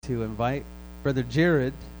To invite Brother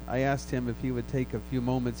Jared. I asked him if he would take a few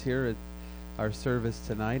moments here at our service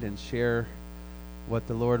tonight and share what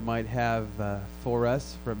the Lord might have for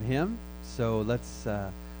us from him. So let's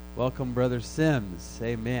welcome Brother Sims.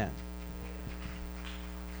 Amen.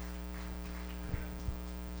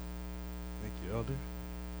 Thank you, Elder.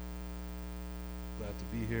 Glad to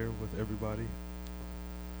be here with everybody.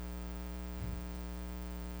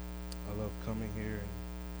 I love coming here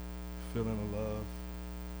and feeling the love,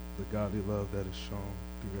 the godly love that is shown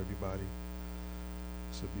through everybody.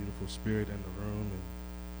 It's a beautiful spirit in the room, and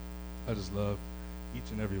I just love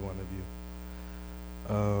each and every one of you.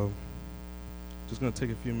 Just going to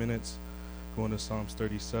take a few minutes, going to Psalms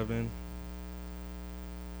 37,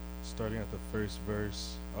 starting at the first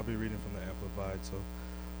verse. I'll be reading from the Amplified, so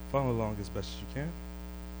follow along as best as you can.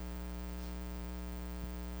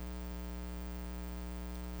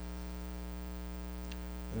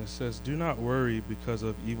 And it says, "Do not worry because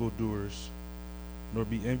of evildoers, nor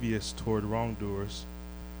be envious toward wrongdoers,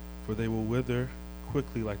 for they will wither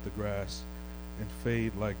quickly like the grass and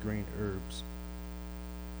fade like green herbs."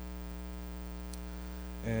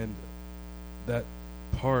 And that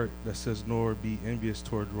part that says, "Nor be envious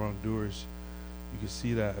toward wrongdoers," you can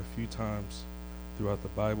see that a few times throughout the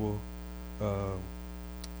Bible.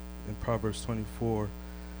 In Proverbs 24,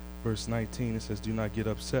 Verse 19, it says, "Do not get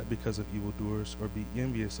upset because of evildoers, or be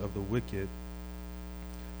envious of the wicked."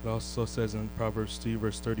 It also says in Proverbs 3,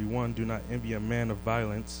 verse 31, "Do not envy a man of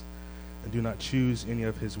violence, and do not choose any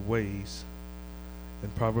of his ways."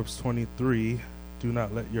 In Proverbs 23, "Do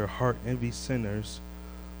not let your heart envy sinners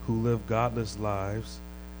who live godless lives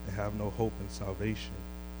and have no hope in salvation."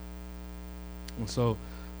 And so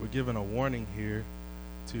we're given a warning here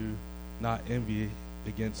to not envy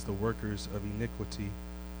against the workers of iniquity.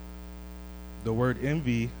 The word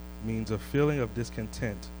envy means a feeling of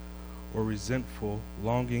discontent or resentful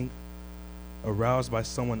longing aroused by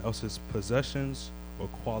someone else's possessions or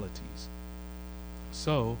qualities.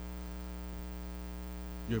 So,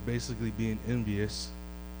 you're basically being envious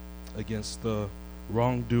against the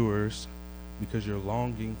wrongdoers because you're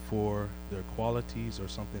longing for their qualities or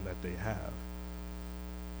something that they have.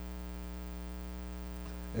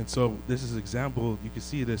 And so, this is an example, you can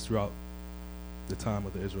see this throughout the time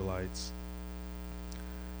of the Israelites.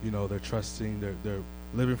 You know, they're trusting, they're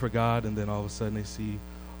living for God, and then all of a sudden they see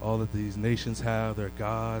all that these nations have, their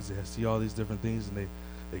gods, they see all these different things, and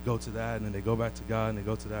they go to that, and then they go back to God, and they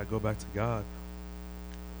go to that, go back to God.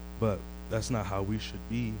 But that's not how we should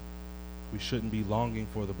be. We shouldn't be longing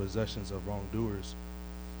for the possessions of wrongdoers.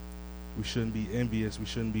 We shouldn't be envious. We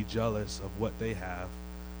shouldn't be jealous of what they have,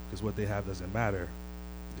 because what they have doesn't matter.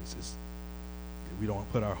 It's just, we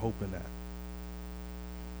don't put our hope in that.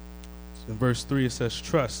 In verse 3, it says,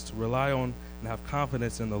 "Trust, rely on, and have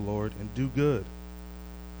confidence in the Lord, and do good.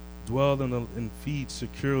 Dwell and feed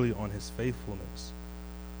securely on his faithfulness."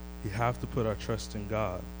 You have to put our trust in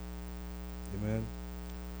God. Amen.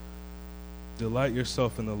 "Delight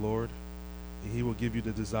yourself in the Lord, and he will give you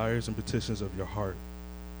the desires and petitions of your heart."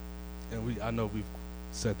 And I know we've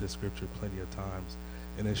said this scripture plenty of times,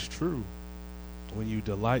 and it's true. When you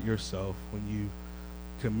delight yourself, when you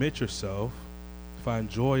commit yourself,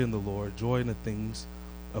 find joy in the Lord, joy in the things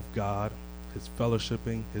of God, his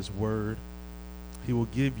fellowshipping, his word, he will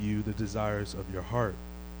give you the desires of your heart.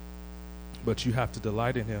 But you have to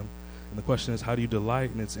delight in him. And the question is, how do you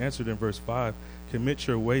delight? And it's answered in verse 5. "Commit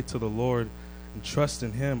your way to the Lord and trust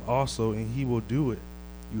in him also, and he will do it."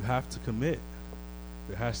 You have to commit.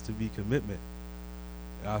 There has to be commitment.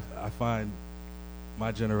 I find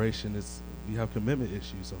my generation we have commitment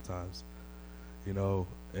issues sometimes, you know,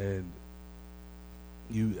 and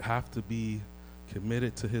you have to be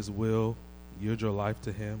committed to his will, yield your life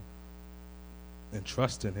to him, and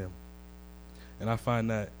trust in him. And I find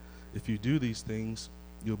that if you do these things,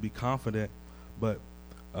 you'll be confident. But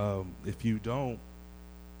if you don't,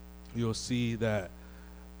 you'll see that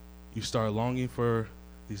you start longing for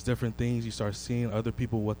these different things. You start seeing other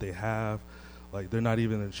people, what they have. Like, they're not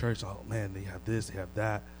even in church. Oh, man, they have this, they have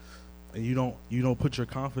that. And you don't put your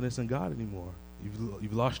confidence in God anymore.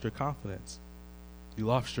 You've lost your confidence. You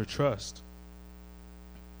lost your trust.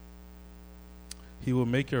 "He will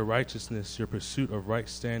make your righteousness, your pursuit of right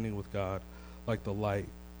standing with God, like the light,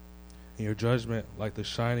 and your judgment like the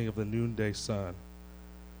shining of the noonday sun.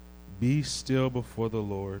 Be still before the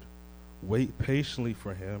Lord, wait patiently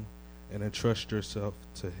for him, and entrust yourself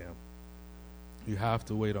to him." You have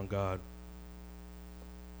to wait on God.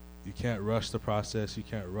 You can't rush the process. You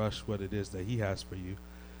can't rush what it is that he has for you.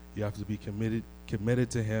 You have to be committed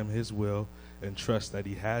to him, his will, and trust that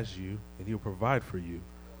he has you and he'll provide for you.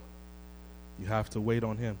 You have to wait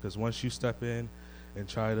on him, because once you step in and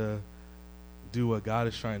try to do what God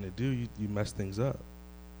is trying to do, you mess things up.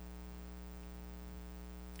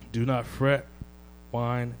 Do not fret,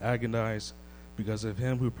 whine, agonize because of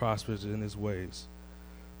him who prospers in his ways,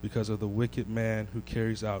 because of the wicked man who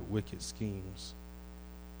carries out wicked schemes.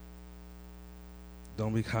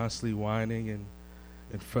 Don't be constantly whining and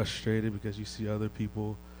frustrated because you see other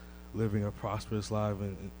people living a prosperous life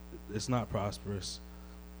and it's not prosperous.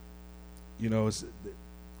 You know, it's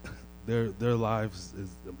their lives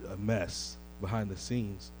is a mess behind the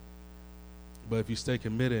scenes. But if you stay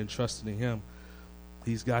committed and trusting in him,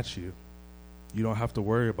 he's got you. You don't have to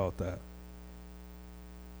worry about that.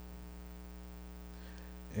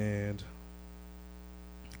 And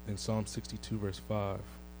in Psalm 62, verse 5,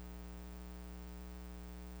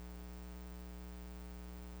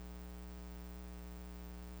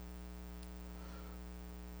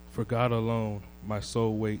 for God alone my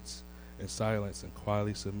soul waits in silence and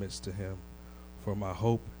quietly submits to him, for my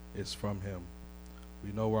hope is from him.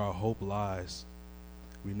 We know where our hope lies.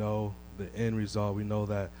 We know the end result. We know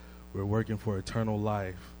that we're working for eternal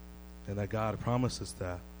life and that God promises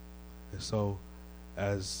that. And so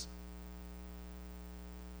as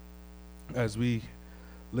we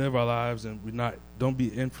live our lives and don't be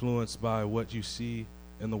influenced by what you see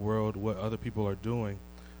in the world, what other people are doing,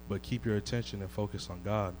 but keep your attention and focus on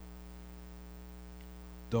God.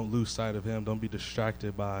 Don't lose sight of him. Don't be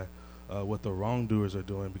distracted by what the wrongdoers are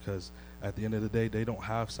doing, because at the end of the day, they don't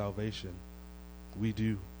have salvation. We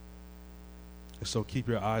do. And so keep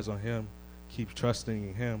your eyes on him. Keep trusting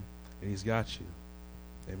in him, and he's got you.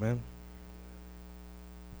 Amen.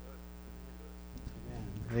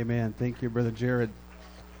 Amen. Thank you, Brother Jared.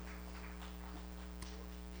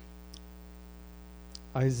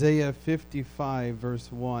 Isaiah 55,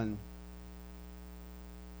 verse 1.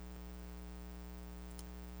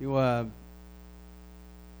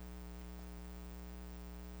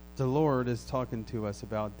 The Lord is talking to us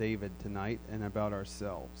about David tonight and about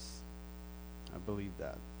ourselves. I believe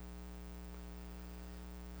that.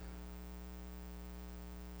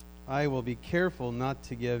 I will be careful not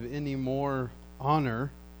to give any more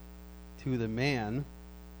honor to the man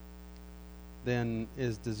than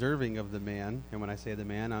is deserving of the man. And when I say the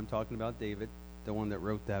man, I'm talking about David, the one that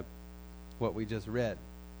wrote that, what we just read.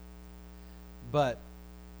 But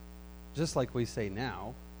just like we say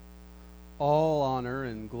now, all honor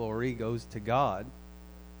and glory goes to God.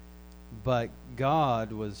 But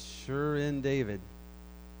God was sure in David.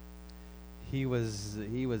 He was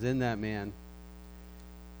in that man.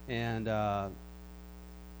 And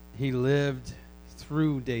he lived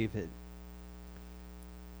through David.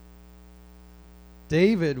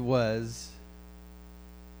 David was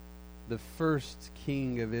the first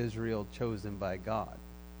king of Israel chosen by God.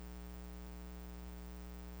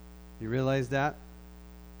 You realize that?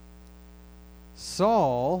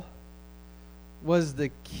 Saul was the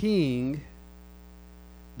king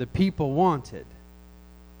the people wanted.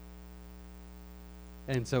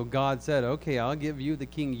 And so God said, okay, I'll give you the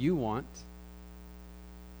king you want.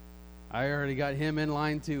 I already got him in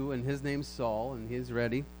line too, and his name's Saul, and he's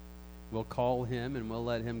ready. We'll call him, and we'll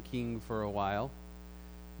let him king for a while.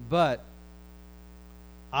 But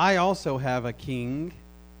I also have a king.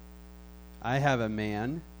 I have a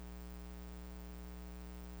man.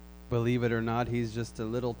 Believe it or not, he's just a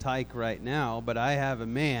little tyke right now, but I have a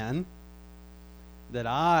man that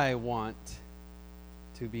I want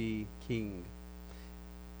to be king.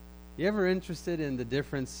 You ever interested in the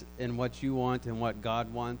difference in what you want and what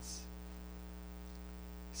God wants?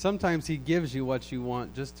 Sometimes he gives you what you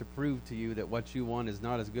want just to prove to you that what you want is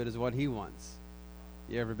not as good as what he wants.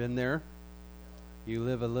 You ever been there? You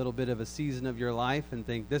live a little bit of a season of your life and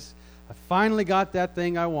think, I finally got that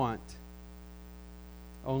thing I want.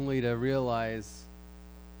 Only to realize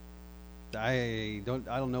I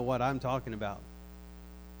don't know what I'm talking about.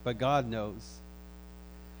 But God knows.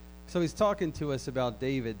 So he's talking to us about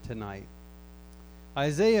David tonight.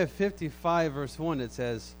 Isaiah 55 verse 1, it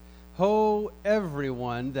says, Ho,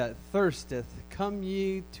 everyone that thirsteth, come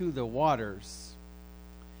ye to the waters,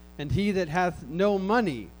 and he that hath no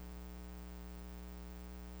money,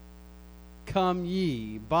 come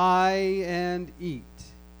ye, buy and eat.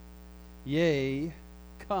 Yea,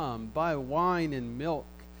 come, buy wine and milk,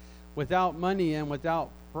 without money and without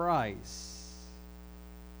price.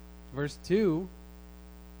 Verse 2,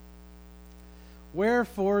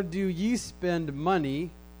 Wherefore do ye spend money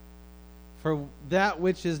for that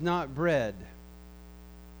which is not bread,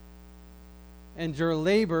 and your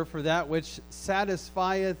labor for that which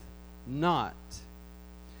satisfieth not?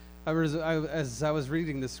 As I was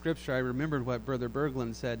reading the scripture, I remembered what Brother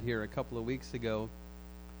Berglund said here a couple of weeks ago.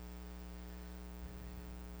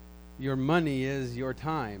 your money is your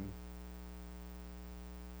time.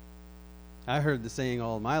 I heard the saying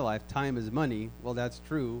all my life, time is money. Well, that's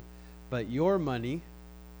true. But your money,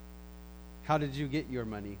 how did you get your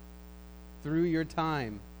money? Through your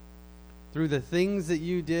time. Through the things that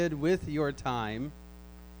you did with your time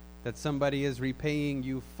that somebody is repaying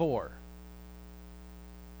you for.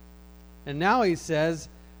 And now he says,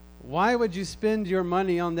 why would you spend your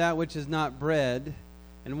money on that which is not bread?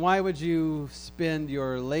 And why would you spend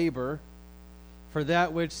your labor for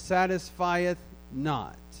that which satisfieth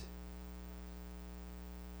not?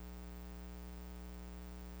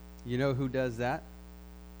 You know who does that?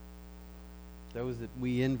 Those that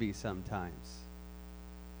we envy sometimes.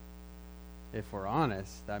 If we're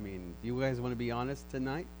honest, I mean, you guys want to be honest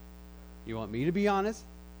tonight? You want me to be honest?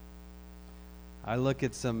 I look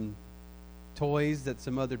at some toys that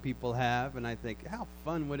some other people have, and I think, how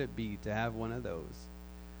fun would it be to have one of those?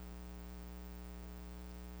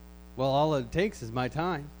 Well, all it takes is my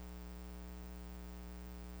time.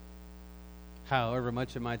 However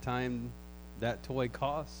much of my time that toy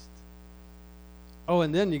costs. Oh,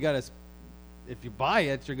 and then you got to, if you buy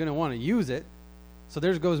it, you're going to want to use it. So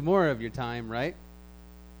there goes more of your time, right?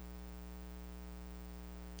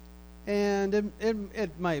 And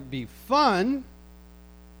it might be fun,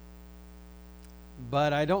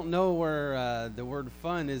 but I don't know where the word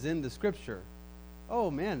fun is in the scripture. Oh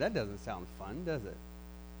man, that doesn't sound fun, does it?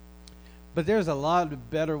 But there's a lot of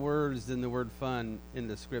better words than the word fun in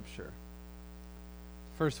the scripture.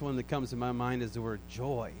 First one that comes to my mind is the word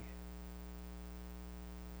joy.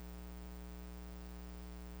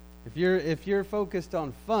 If you're focused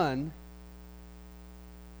on fun,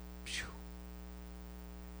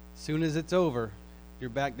 soon as it's over,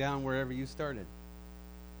 you're back down wherever you started.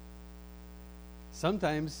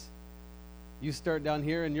 Sometimes you start down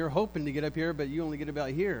here and you're hoping to get up here, but you only get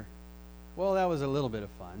about here. Well, that was a little bit of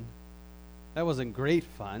fun. That wasn't great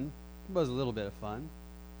fun. It was a little bit of fun.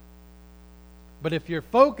 But if you're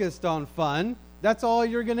focused on fun, that's all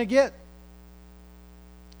you're going to get.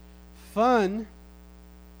 Fun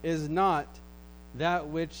is not that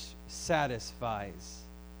which satisfies.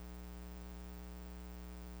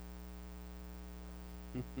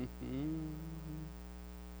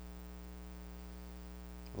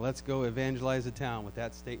 Let's go evangelize the town with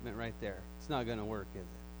that statement right there. It's not going to work, is it?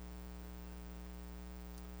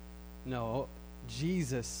 No,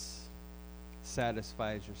 Jesus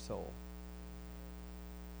satisfies your soul.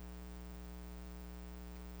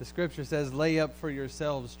 The scripture says, lay up for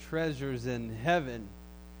yourselves treasures in heaven,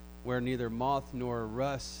 where neither moth nor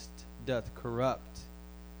rust doth corrupt,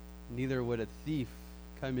 neither would a thief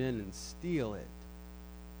come in and steal it.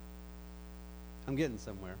 I'm getting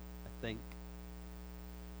somewhere, I think.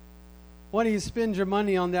 Why do you spend your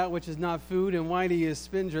money on that which is not food, and why do you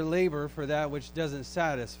spend your labor for that which doesn't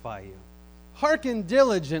satisfy you? Hearken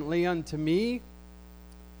diligently unto me,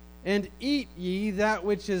 and eat ye that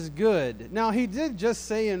which is good. Now, he did just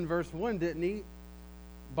say in verse 1, didn't he?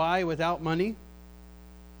 Buy without money.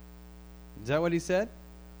 Is that what he said?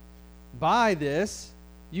 Buy this.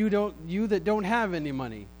 You that don't have any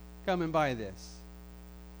money, come and buy this.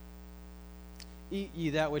 Eat ye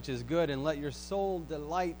that which is good, and let your soul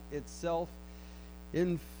delight itself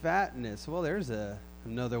in fatness. Well, there's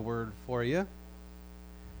another word for you.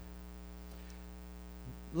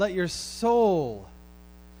 Let your soul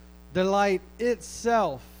delight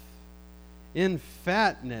itself in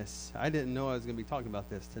fatness. I didn't know I was going to be talking about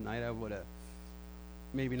this tonight. I would have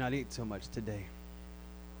maybe not eat so much today.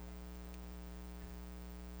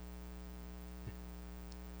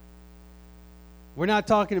 We're not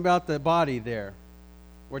talking about the body there.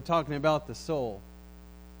 We're talking about the soul.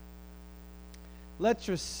 Let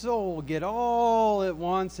your soul get all it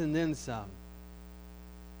wants and then some.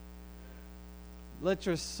 Let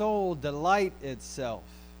your soul delight itself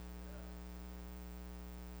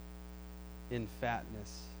in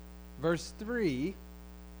fatness. Verse 3,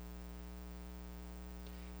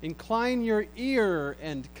 incline your ear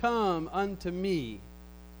and come unto me.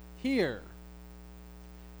 Hear,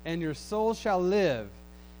 and your soul shall live.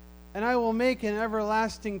 And I will make an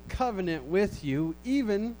everlasting covenant with you,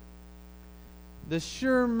 even the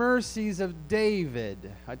sure mercies of David.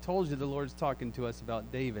 I told you the Lord's talking to us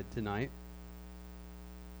about David tonight.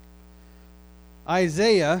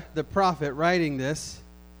 Isaiah, the prophet, writing this,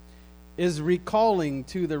 is recalling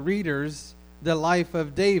to the readers the life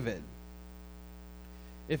of David.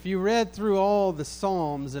 If you read through all the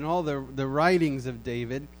Psalms and all the writings of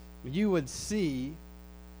David, you would see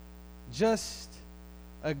just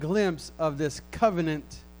a glimpse of this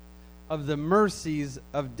covenant of the mercies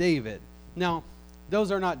of David. Now,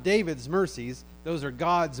 those are not David's mercies. Those are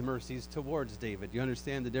God's mercies towards David. You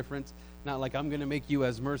understand the difference? Not like I'm going to make you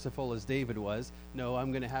as merciful as David was. No,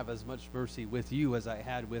 I'm going to have as much mercy with you as I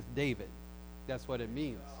had with David. That's what it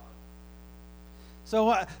means.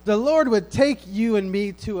 So the Lord would take you and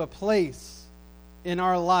me to a place in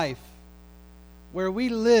our life where we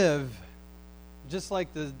live just like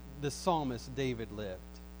the psalmist David lived.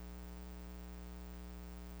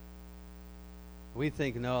 We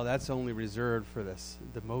think, no, that's only reserved for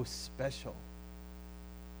the most special.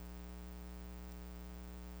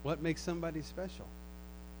 What makes somebody special?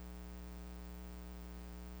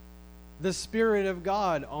 The Spirit of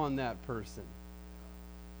God on that person,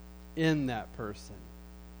 in that person.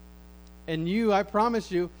 And you, I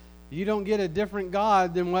promise you, you don't get a different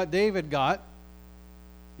God than what David got.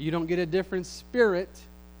 You don't get a different spirit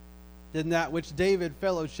than that which David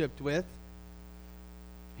fellowshipped with.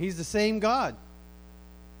 He's the same God.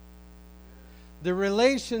 The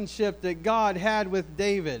relationship that God had with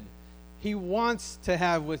David, He wants to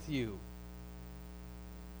have with you.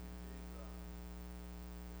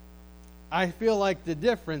 I feel like the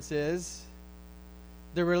difference is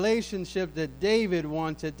the relationship that David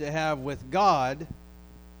wanted to have with God.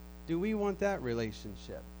 Do we want that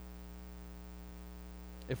relationship?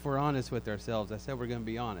 If we're honest with ourselves, I said we're going to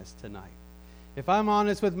be honest tonight. If I'm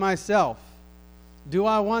honest with myself, do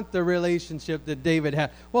I want the relationship that David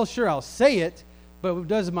had? Well, sure, I'll say it, but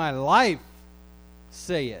does my life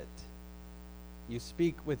say it? You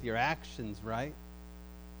speak with your actions, right?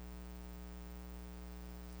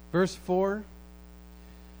 Verse 4,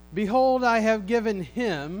 behold, I have given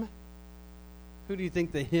him. Who do you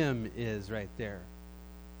think the him is right there?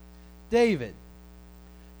 David.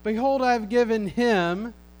 Behold, I have given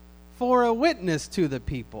him for a witness to the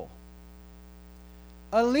people,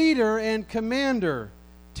 a leader and commander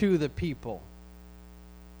to the people.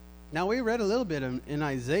 Now, we read a little bit in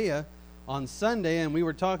Isaiah on Sunday, and we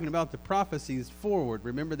were talking about the prophecies forward.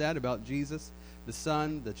 Remember that about Jesus, the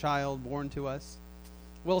Son, the child born to us?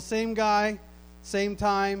 Well, same guy, same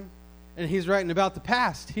time, and he's writing about the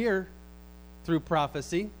past here through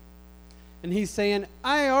prophecy. And he's saying,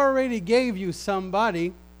 I already gave you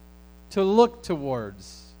somebody to look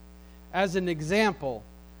towards as an example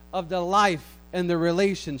of the life and the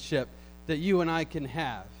relationship that you and I can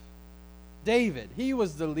have. David, he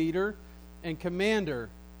was the leader and commander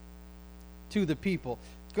to the people.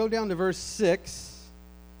 Go down to verse 6,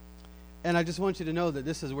 and I just want you to know that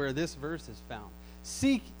this is where this verse is found.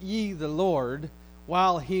 Seek ye the Lord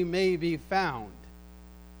while he may be found.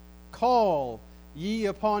 Call ye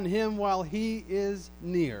upon him while he is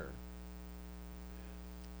near.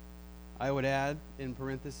 I would add in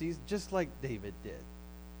parentheses, just like David did.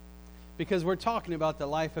 Because we're talking about the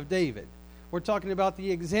life of David. We're talking about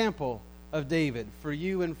the example of David for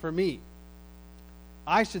you and for me.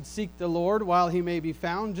 I should seek the Lord while he may be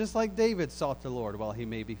found, just like David sought the Lord while he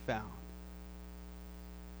may be found.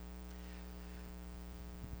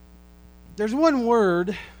 There's one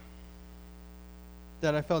word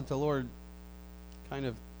that I felt the Lord kind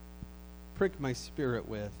of prick my spirit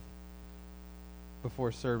with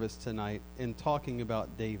before service tonight in talking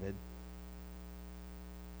about David.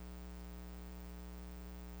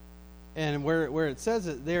 And where it says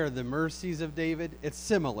it there, the mercies of David, it's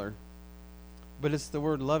similar, but it's the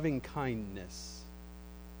word loving kindness.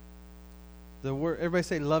 The word, everybody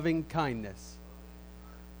say loving kindness.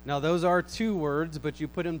 Now those are two words, but you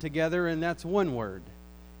put them together and that's one word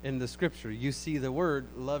in the scripture. You see the word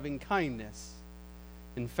loving kindness.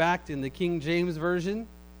 In fact, in the King James Version,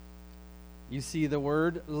 you see the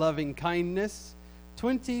word loving kindness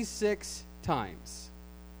 26 times.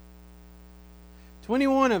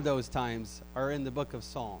 21 of those times are in the book of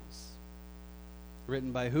Psalms.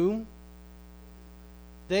 Written by whom?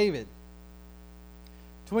 David.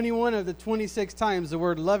 21 of the 26 times the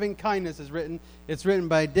word loving kindness is written. It's written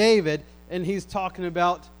by David, and he's talking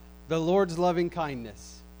about the Lord's loving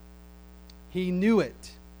kindness. He knew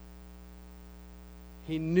it.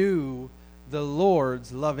 He knew the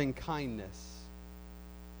Lord's loving kindness.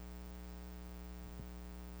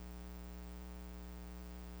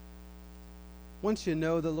 Once you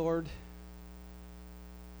know the Lord,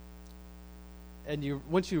 and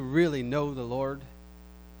once you really know the Lord,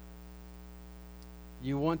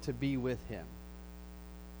 you want to be with him.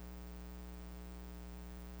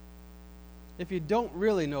 If you don't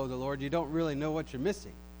really know the Lord, you don't really know what you're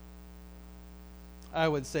missing. I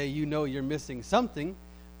would say you know you're missing something,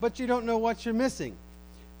 but you don't know what you're missing.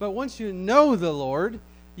 But once you know the Lord,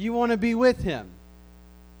 you want to be with him.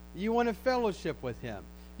 You want to fellowship with him.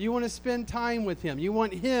 You want to spend time with him. You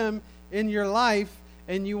want him in your life,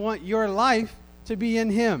 and you want your life to be in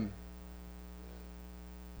him.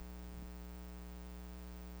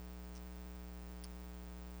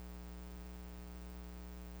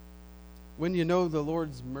 when you know the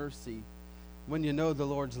Lord's mercy, when you know the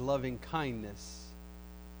Lord's loving kindness,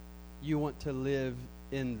 you want to live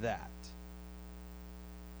in that.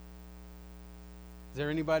 Is there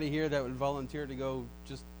anybody here that would volunteer to go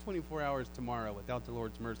just 24 hours tomorrow without the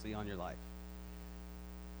Lord's mercy on your life?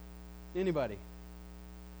 Anybody?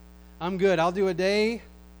 I'm good. I'll do a day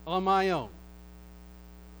on my own.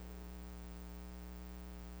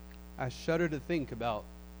 I shudder to think about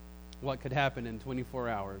what could happen in 24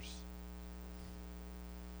 hours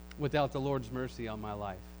without the Lord's mercy on my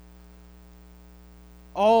life.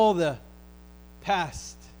 All the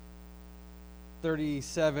past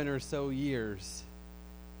 37 or so years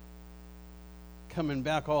coming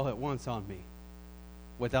back all at once on me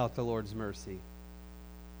without the Lord's mercy.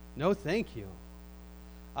 No, thank you.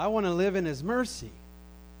 I want to live in His mercy.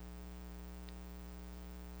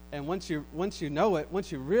 And once you know it,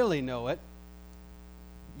 once you really know it,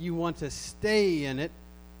 you want to stay in it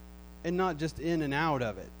and not just in and out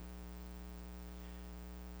of it.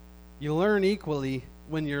 You learn equally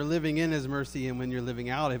when you're living in His mercy and when you're living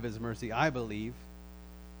out of His mercy, I believe.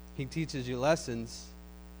 He teaches you lessons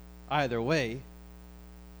either way.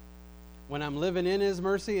 When I'm living in His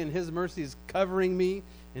mercy and His mercy is covering me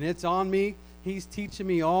and it's on me, He's teaching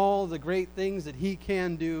me all the great things that He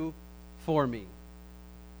can do for me.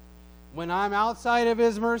 When I'm outside of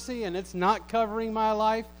His mercy and it's not covering my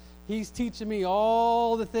life, He's teaching me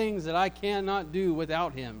all the things that I cannot do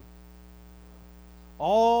without Him.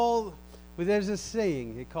 There's a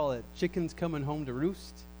saying, they call it chickens coming home to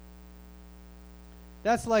roost.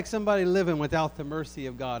 That's like somebody living without the mercy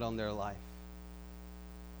of God on their life.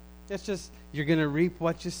 It's just, you're going to reap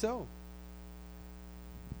what you sow.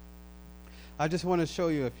 I just want to show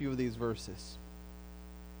you a few of these verses.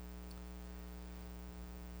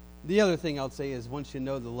 The other thing I'll say is once you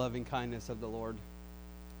know the loving kindness of the Lord,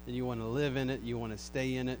 and you want to live in it, you want to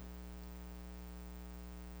stay in it,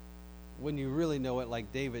 when you really know it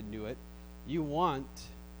like David knew it, you want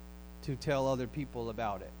to tell other people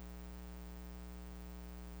about it.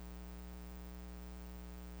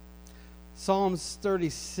 Psalms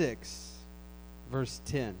 36, verse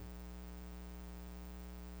 10.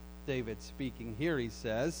 David speaking here, he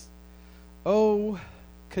says, "Oh,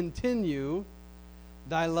 continue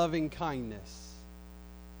thy loving kindness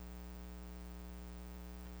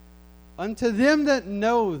unto them that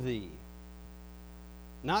know thee."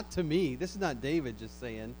 Not to me. This is not David just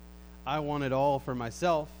saying, I want it all for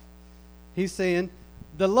myself. He's saying,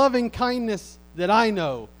 the loving kindness that I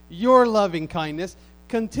know, your loving kindness,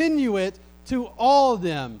 continue it to all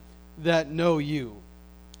them that know you.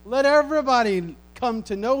 Let everybody come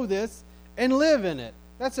to know this and live in it.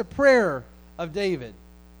 That's a prayer of David.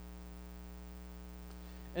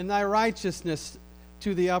 And thy righteousness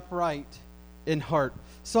to the upright in heart.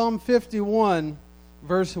 Psalm 51,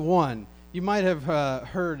 verse 1. You might have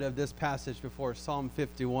heard of this passage before, Psalm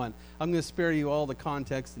 51. I'm going to spare you all the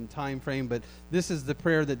context and time frame, but this is the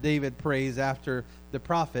prayer that David prays after the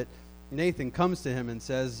prophet Nathan comes to him and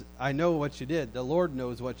says, I know what you did. The Lord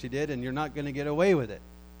knows what you did, and you're not going to get away with it.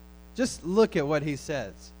 Just look at what he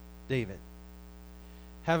says, David.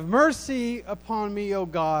 Have mercy upon me, O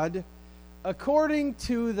God, according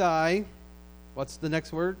to thy... What's the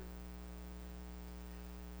next word?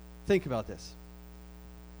 Think about this.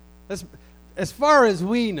 As far as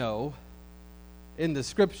we know in the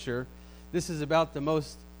Scripture, this is about the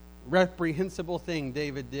most reprehensible thing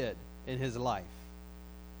David did in his life.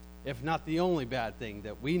 If not the only bad thing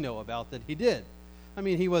that we know about that he did. I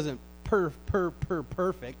mean, he wasn't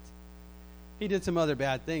perfect. He did some other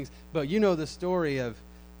bad things. But you know the story of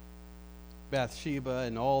Bathsheba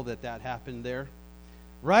and all that happened there.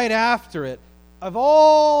 Right after it, of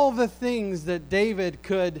all the things that David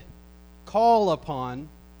could call upon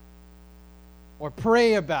or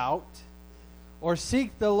pray about or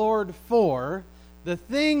seek the Lord for, the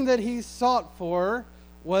thing that he sought for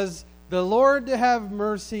was the Lord to have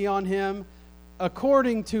mercy on him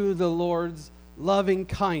according to the Lord's loving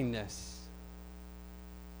kindness.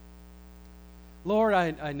 Lord,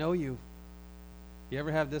 I know you. You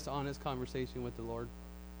ever have this honest conversation with the Lord?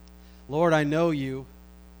 Lord, I know you.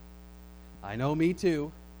 I know me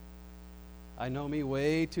too. I know me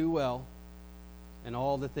way too well. And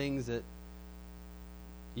all the things that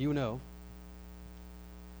you know.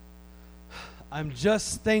 I'm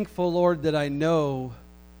just thankful, Lord, that I know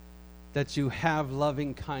that you have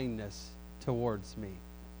loving kindness towards me.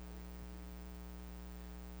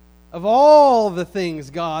 Of all the things,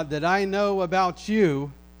 God, that I know about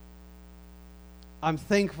you, I'm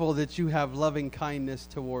thankful that you have loving kindness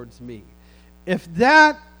towards me. If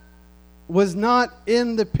that was not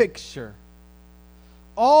in the picture,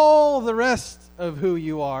 all the rest of who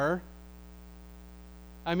you are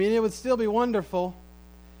I mean, it would still be wonderful,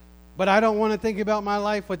 but I don't want to think about my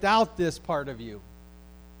life without this part of you.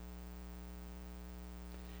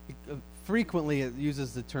 Frequently, it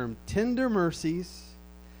uses the term tender mercies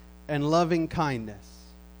and loving kindness.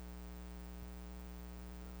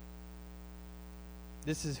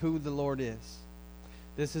 This is who the Lord is.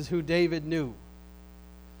 This is who David knew.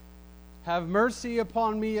 Have mercy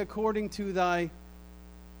upon me according to thy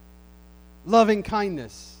loving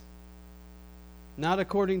kindness. Not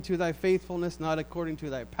according to thy faithfulness, not according to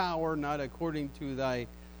thy power, not according to thy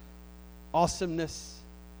awesomeness.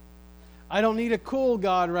 I don't need a cool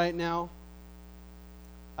God right now.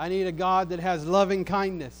 I need a God that has loving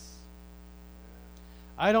kindness.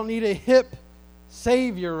 I don't need a hip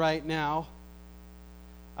Savior right now.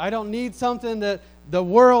 I don't need something that the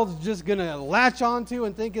world's just going to latch onto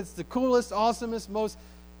and think it's the coolest, awesomest, most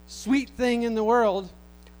sweet thing in the world.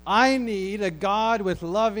 I need a God with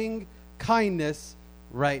loving kindness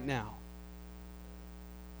right now.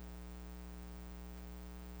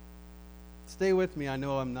 Stay with me. I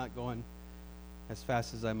know I'm not going as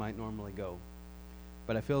fast as I might normally go,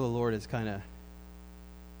 but I feel the Lord is kind of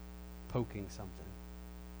poking something.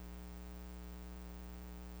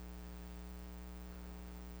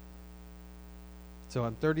 So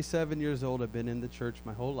I'm 37 years old. I've been in the church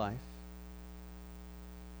my whole life.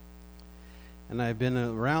 And I've been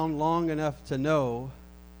around long enough to know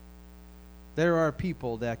there are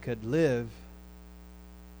people that could live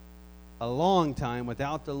a long time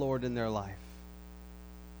without the Lord in their life.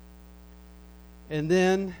 And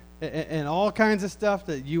then, and all kinds of stuff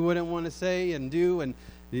that you wouldn't want to say and do, and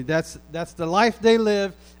that's the life they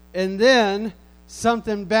live. And then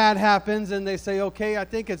something bad happens and they say, okay, I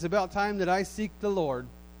think it's about time that I seek the Lord.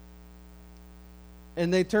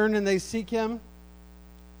 And they turn and they seek Him,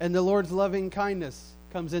 and the Lord's loving kindness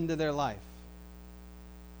comes into their life.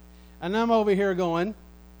 And I'm over here going,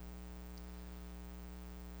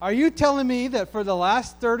 are you telling me that for the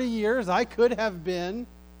last 30 years I could have been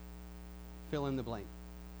fill in the blank?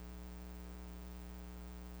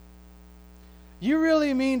 You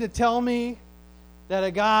really mean to tell me that a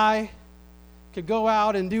guy could go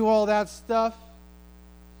out and do all that stuff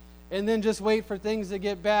and then just wait for things to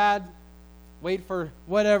get bad, wait for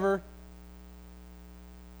whatever,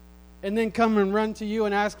 and then come and run to you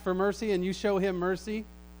and ask for mercy, and you show him mercy?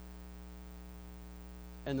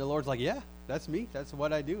 And the Lord's like, yeah, that's me. That's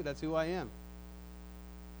what I do. That's who I am.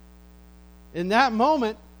 In that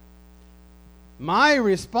moment, my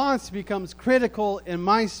response becomes critical in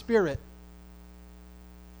my spirit.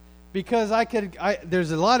 Because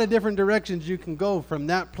there's a lot of different directions you can go from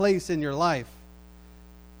that place in your life.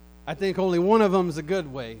 I think only one of them is a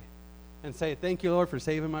good way. And say, thank you, Lord, for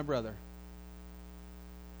saving my brother.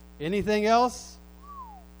 Anything else?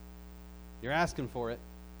 You're asking for it.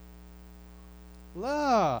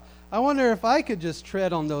 La, I wonder if I could just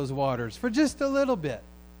tread on those waters for just a little bit.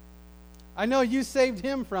 I know you saved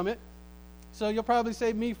him from it, so you'll probably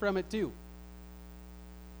save me from it too.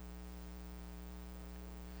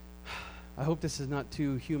 I hope this is not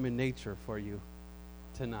too human nature for you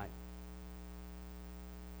tonight.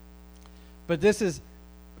 But this is,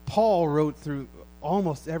 Paul wrote through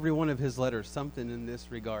almost every one of his letters something in this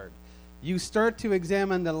regard. You start to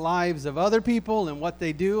examine the lives of other people and what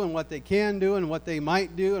they do and what they can do and what they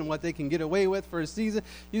might do and what they can get away with for a season.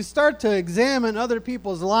 You start to examine other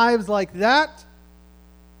people's lives like that,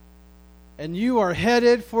 and you are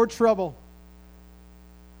headed for trouble.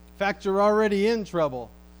 In fact, you're already in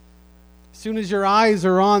trouble. As soon as your eyes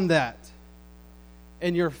are on that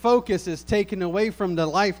and your focus is taken away from the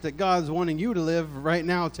life that God's wanting you to live right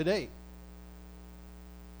now today.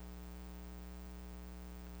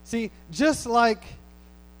 See, just like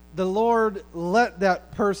the Lord let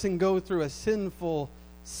that person go through a sinful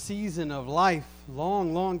season of life,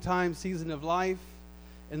 long time season of life,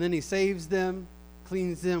 and then He saves them,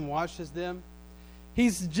 cleans them, washes them,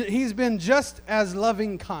 He's been just as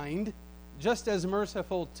loving kind, just as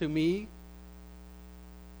merciful to me,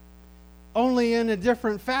 only in a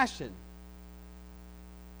different fashion.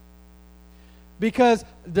 Because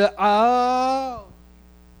I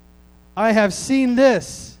have seen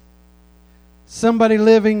this. Somebody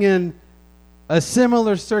living in a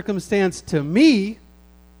similar circumstance to me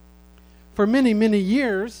for many, many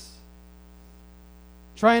years,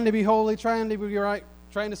 trying to be holy, trying to be right,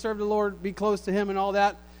 trying to serve the Lord, be close to Him and all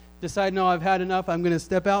that, decide, no, I've had enough. I'm going to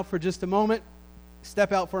step out for just a moment,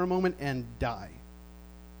 step out for a moment and die.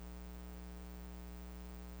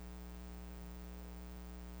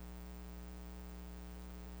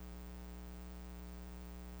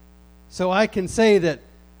 So I can say that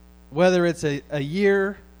whether it's a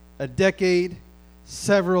year, a decade,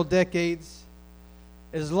 several decades,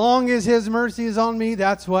 As long as His mercy is on me,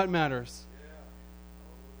 that's what matters.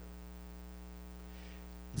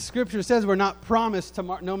 The Scripture says we're not promised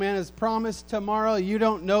tomorrow. No man is promised tomorrow. You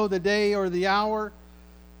don't know the day or the hour.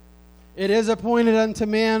 It is appointed unto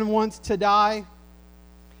man once to die.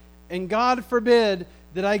 And God forbid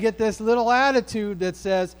that I get this little attitude that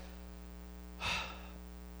says,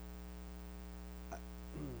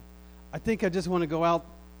 I think I just want to go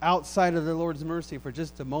outside of the Lord's mercy for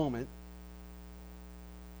just a moment.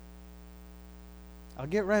 I'll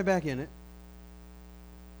get right back in it.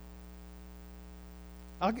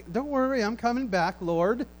 Don't worry, I'm coming back,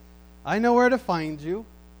 Lord. I know where to find you.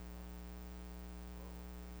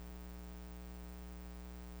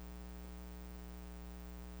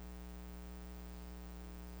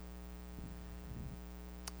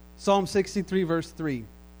 Psalm 63, verse 3.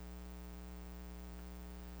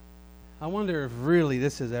 I wonder if really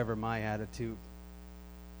this is ever my attitude.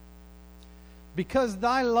 Because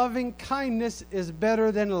thy loving kindness is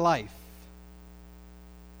better than life.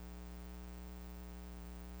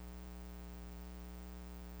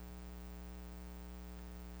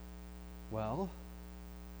 Well,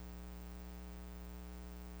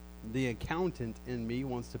 the accountant in me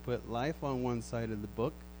wants to put life on one side of the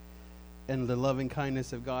book and the loving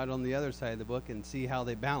kindness of God on the other side of the book and see how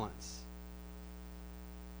they balance.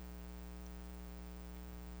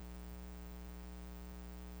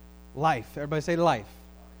 Life. Everybody say life.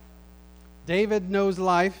 David knows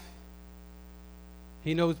life.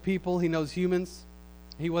 He knows people. He knows humans.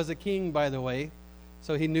 He was a king, by the way,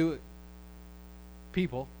 so he knew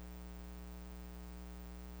people.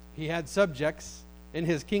 He had subjects in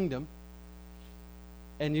his kingdom.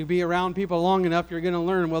 And you be around people long enough, you're going to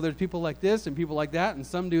learn, well, there's people like this and people like that, and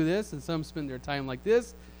some do this, and some spend their time like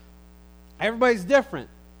this. Everybody's different.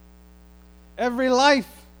 Every life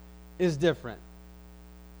is different.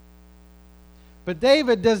 But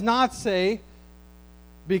David does not say,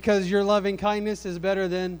 because your loving kindness is better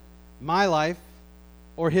than my life,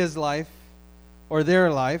 or his life, or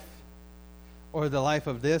their life, or the life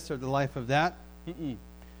of this, or the life of that.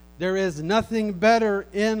 There is nothing better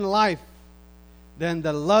in life than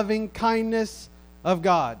the loving kindness of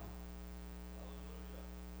God.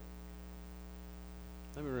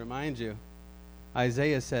 Let me remind you,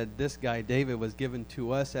 Isaiah said this guy, David, was given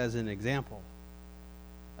to us as an example,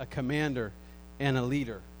 a commander and a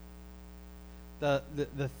leader.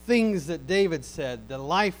 The things that David said, the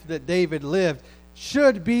life that David lived,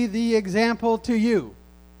 should be the example to you.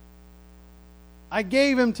 I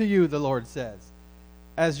gave him to you, the Lord says,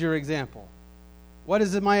 as your example. What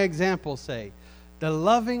does my example say? The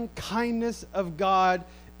loving kindness of God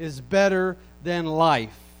is better than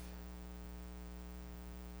life.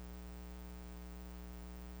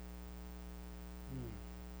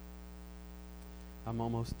 I'm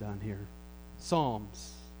almost done here.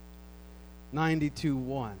 Psalms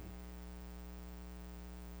 92:1.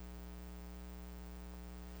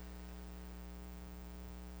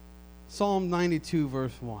 Psalm 92,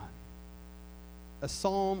 verse 1. A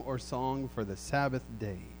psalm or song for the Sabbath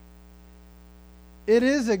day. It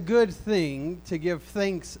is a good thing to give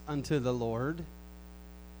thanks unto the Lord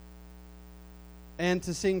and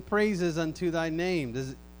to sing praises unto thy name. Do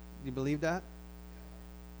you believe that?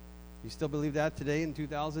 You still believe that today in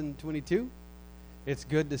 2022? It's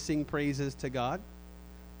good to sing praises to God.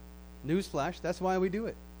 Newsflash, that's why we do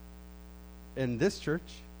it in this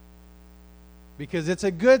church. Because it's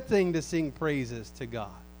a good thing to sing praises to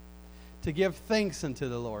God, to give thanks unto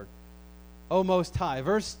the Lord, O Most High.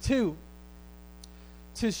 Verse 2,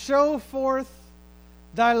 to show forth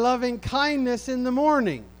thy loving kindness in the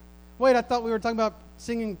morning. Wait, I thought we were talking about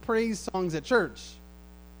singing praise songs at church.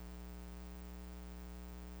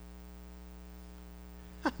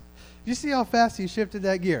 You see how fast he shifted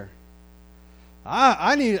that gear?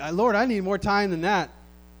 Lord, I need more time than that.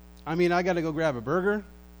 I mean, I got to go grab a burger.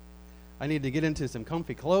 I need to get into some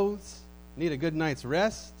comfy clothes. I need a good night's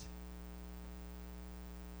rest.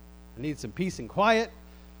 I need some peace and quiet.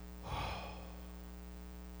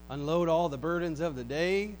 Unload all the burdens of the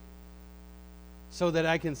day so that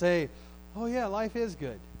I can say, oh yeah, life is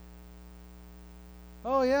good.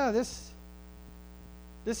 Oh yeah, this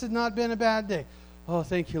has not been a bad day. Oh,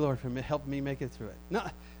 thank you, Lord, for helping me make it through it. No,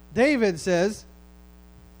 David says,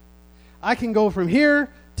 I can go from here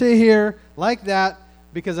to here like that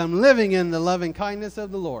because I'm living in the loving kindness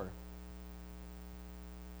of the Lord.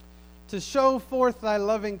 To show forth thy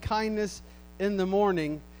loving kindness in the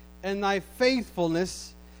morning and thy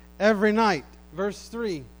faithfulness every night. Verse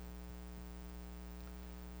 3.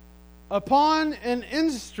 Upon an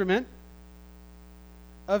instrument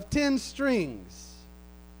of 10 strings,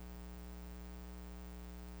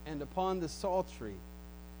 and upon the psaltery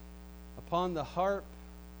upon the harp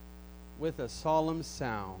with a solemn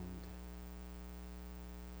sound.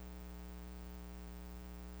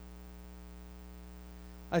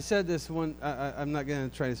 I said this one, I'm not going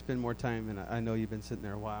to try to spend more time, and I know you've been sitting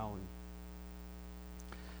there a while. And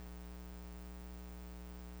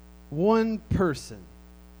one person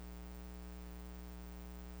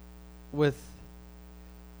with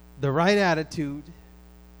the right attitude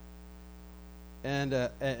and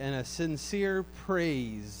a sincere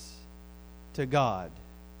praise to God.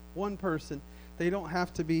 One person. They don't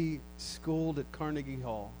have to be schooled at Carnegie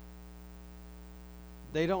Hall.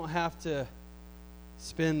 They don't have to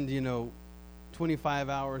spend, 25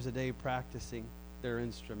 hours a day practicing their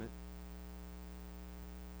instrument.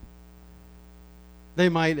 They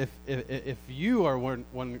might, if you are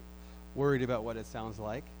one worried about what it sounds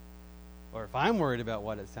like, or if I'm worried about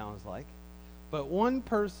what it sounds like, but one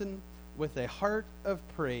person with a heart of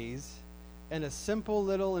praise and a simple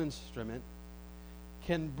little instrument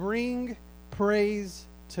can bring praise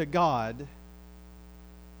to God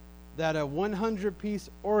that a 100-piece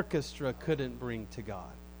orchestra couldn't bring to God.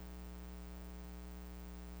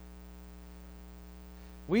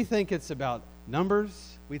 We think it's about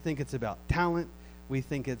numbers. We think it's about talent. We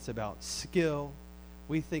think it's about skill.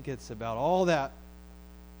 We think it's about all that.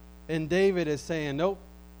 And David is saying, nope,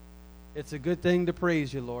 it's a good thing to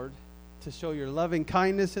praise you, Lord, to show your loving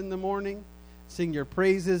kindness in the morning, sing your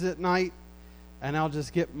praises at night, and I'll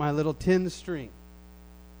just get my little 10 string.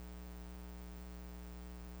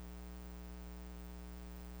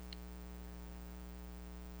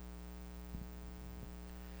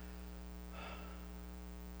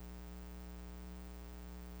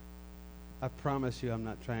 I promise you I'm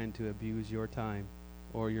not trying to abuse your time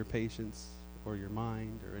or your patience or your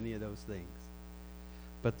mind or any of those things.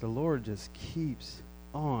 But the Lord just keeps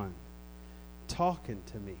on talking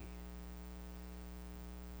to me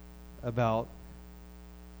about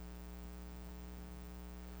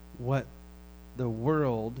what the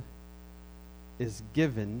world is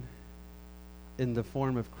given in the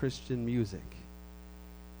form of Christian music.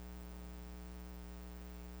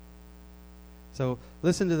 So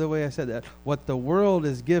listen to the way I said that. What the world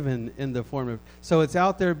is given in the form of... So it's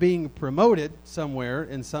out there being promoted somewhere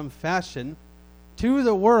in some fashion to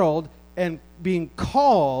the world and being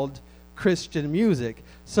called Christian music.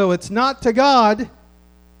 So it's not to God.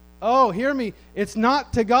 Oh, hear me. It's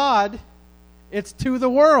not to God. It's to the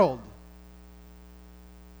world.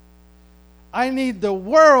 I need the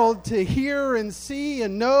world to hear and see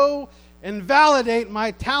and know and validate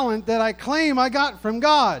my talent that I claim I got from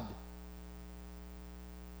God.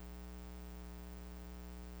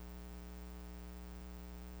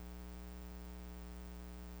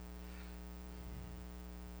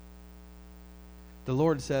 The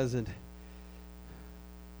Lord says, and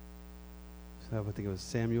I think it was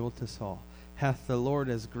Samuel to Saul, hath the Lord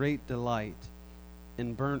as great delight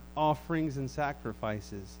in burnt offerings and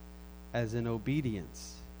sacrifices as in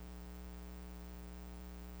obedience.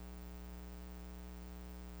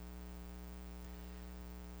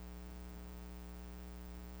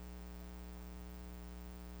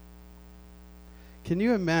 Can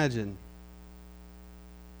you imagine?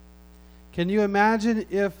 Can you imagine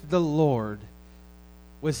if the Lord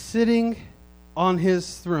was sitting on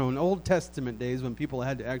his throne, Old Testament days when people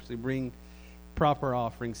had to actually bring proper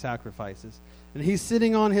offering sacrifices, and he's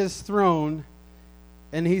sitting on his throne,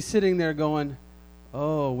 and he's sitting there going,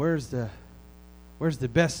 oh, where's the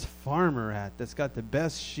best farmer at that's got the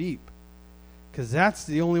best sheep? Because that's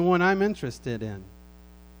the only one I'm interested in.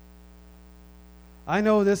 I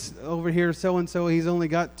know this over here, so-and-so, he's only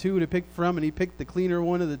got 2 to pick from, and he picked the cleaner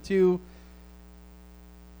one of the 2.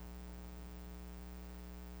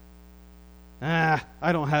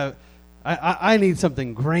 I need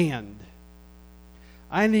something grand.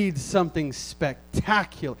 I need something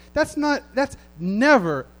spectacular. That's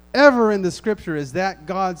never, ever in the Scripture is that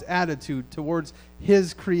God's attitude towards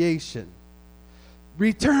His creation.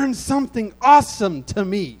 Return something awesome to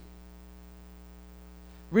me.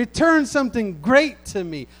 Return something great to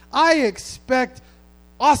me. I expect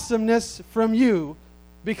awesomeness from you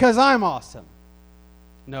because I'm awesome.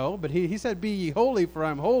 No, but he said, be ye holy, for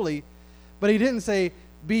I'm holy. But he didn't say,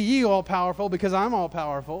 be ye all-powerful, because I'm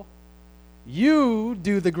all-powerful. You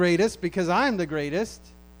do the greatest, because I'm the greatest.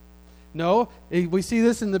 No, we see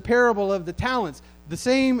this in the parable of the talents. The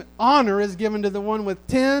same honor is given to the one with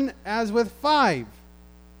 10 as with 5.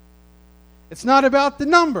 It's not about the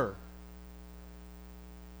number.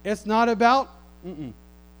 It's not about...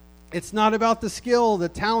 It's not about the skill, the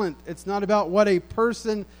talent. It's not about what a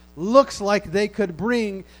person looks like they could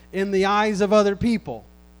bring in the eyes of other people.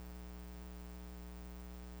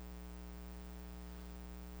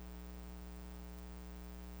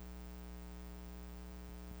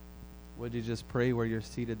 Would you just pray where you're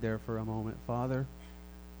seated there for a moment? Father,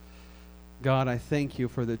 God, I thank you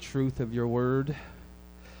for the truth of your word.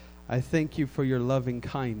 I thank you for your loving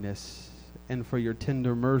kindness and for your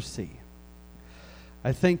tender mercy.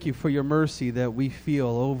 I thank you for your mercy that we feel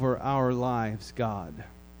over our lives, God.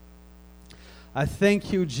 I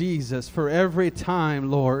thank you, Jesus, for every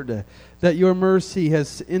time, Lord, that your mercy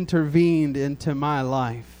has intervened into my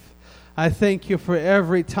life. I thank you for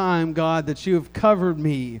every time, God, that you have covered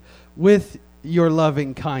me with your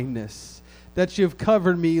loving kindness, that you've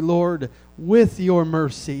covered me, Lord, with your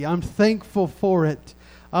mercy. I'm thankful for it.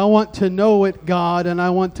 I want to know it, God, and I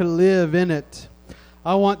want to live in it.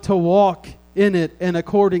 I want to walk in it and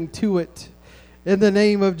according to it. In the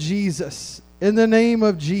name of Jesus. In the name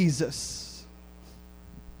of Jesus.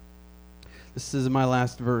 This is my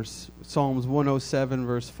last verse. Psalms 107,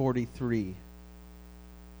 verse 43.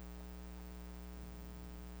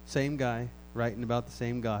 Same guy, writing about the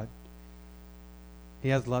same God. He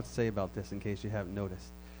has a lot to say about this in case you haven't noticed.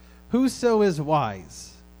 Whoso is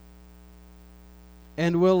wise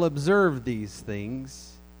and will observe these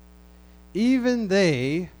things, even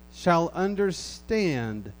they shall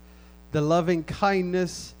understand the loving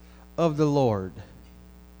kindness of the Lord.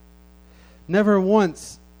 Never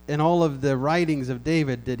once in all of the writings of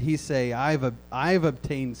David did he say, I've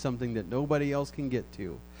obtained something that nobody else can get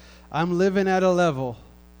to. I'm living at a level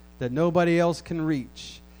that nobody else can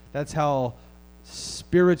reach. That's how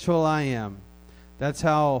spiritual I am. That's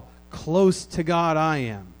how close to God I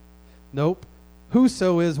am. Nope.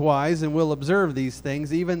 Whoso is wise and will observe these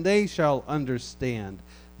things, even they shall understand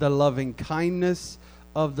the loving kindness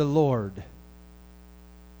of the Lord.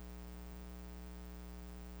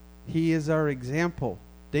 He is our example.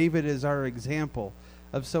 David is our example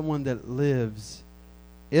of someone that lives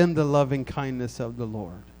in the loving kindness of the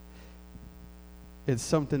Lord. It's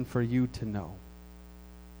something for you to know.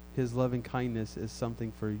 His loving kindness is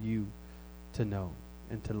something for you to know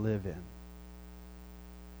and to live in.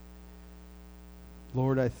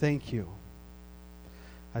 Lord, I thank you.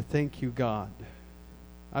 I thank you, God.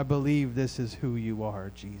 I believe this is who you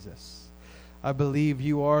are, Jesus. I believe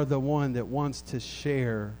you are the one that wants to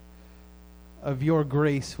share of your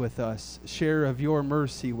grace with us, share of your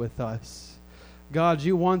mercy with us. God,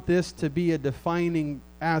 you want this to be a defining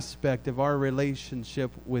aspect of our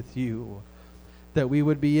relationship with you, that we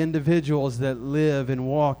would be individuals that live and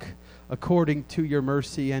walk according to your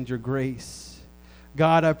mercy and your grace.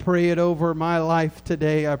 God, I pray it over my life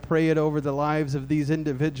today. I pray it over the lives of these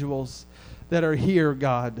individuals that are here,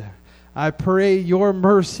 God. I pray your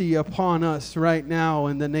mercy upon us right now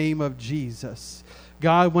in the name of Jesus.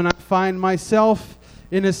 God, when I find myself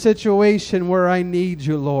in a situation where I need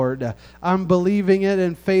you, Lord, I'm believing it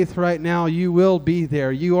in faith right now. You will be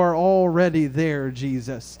there. You are already there,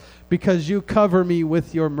 Jesus, because you cover me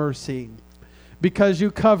with your mercy, because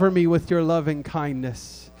you cover me with your loving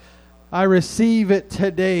kindness. I receive it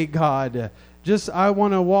today, God. I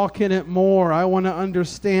want to walk in it more. I want to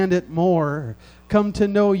understand it more. Come to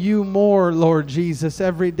know you more, Lord Jesus,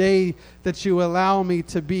 every day that you allow me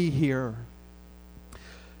to be here.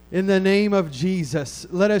 In the name of Jesus,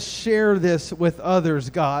 let us share this with others,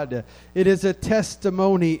 God. It is a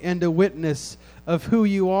testimony and a witness of who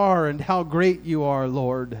you are and how great you are,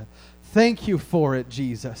 Lord. Thank you for it,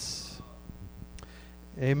 Jesus.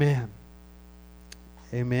 Amen.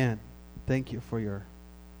 Amen. Thank you for your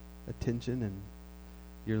attention and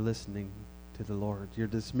your listening to the Lord. You're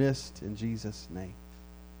dismissed in Jesus' name.